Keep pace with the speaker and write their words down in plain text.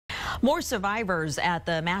More survivors at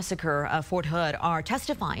the massacre of Fort Hood are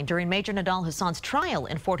testifying during Major Nidal Hassan's trial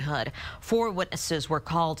in Fort Hood. 4 witnesses were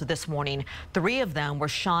called this morning. 3 of them were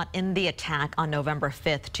shot in the attack on November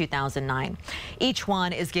 5th, 2009. Each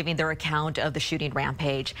one is giving their account of the shooting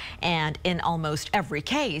rampage. And in almost every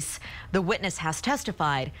case, the witness has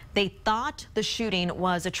testified they thought the shooting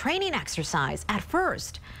was a training exercise at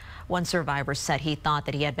first. One survivor said he thought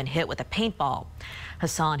that he had been hit with a paintball.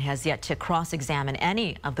 Hassan has yet to cross-examine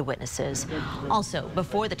any of the witnesses. Also,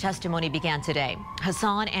 before the testimony began today,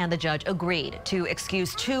 Hassan and the judge agreed to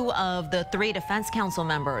excuse 2 of the 3 defense counsel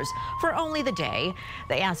members for only the day.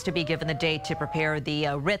 They asked to be given the day to prepare the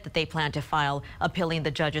writ that they plan to file, appealing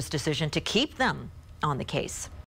the judge's decision to keep them on the case.